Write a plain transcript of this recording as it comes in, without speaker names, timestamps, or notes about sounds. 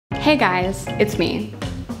Hey guys, it's me,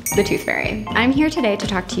 the Tooth Fairy. I'm here today to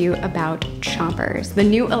talk to you about Chompers, the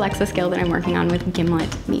new Alexa skill that I'm working on with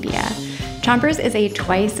Gimlet Media. Chompers is a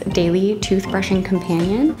twice daily toothbrushing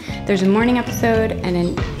companion. There's a morning episode and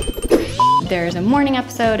an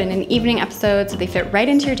evening episode, so they fit right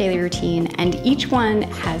into your daily routine, and each one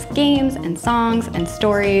has games and songs and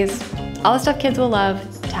stories, all the stuff kids will love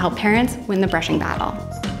to help parents win the brushing battle.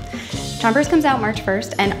 Chompers comes out March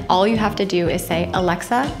 1st, and all you have to do is say,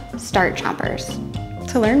 "Alexa, start Chompers."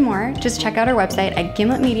 To learn more, just check out our website at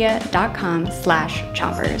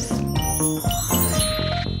gimletmedia.com/chompers.